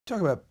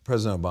talk about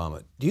President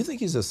Obama. Do you think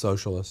he's a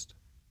socialist?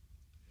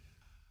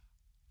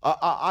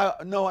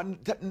 No,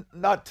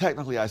 not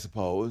technically, I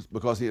suppose,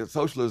 because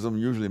socialism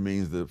usually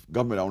means the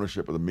government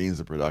ownership of the means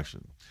of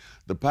production.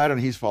 The pattern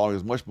he's following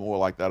is much more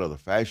like that of the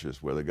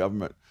fascists, where the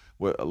government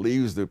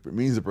leaves the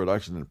means of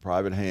production in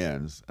private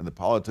hands and the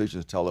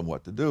politicians tell them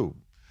what to do.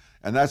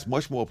 And that's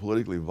much more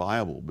politically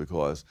viable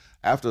because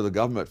after the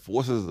government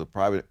forces the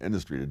private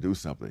industry to do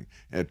something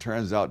and it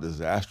turns out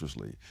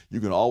disastrously,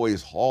 you can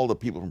always haul the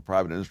people from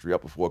private industry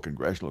up before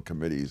congressional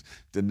committees,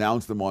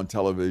 denounce them on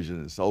television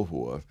and so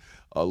forth,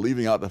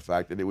 leaving out the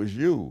fact that it was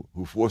you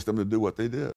who forced them to do what they did.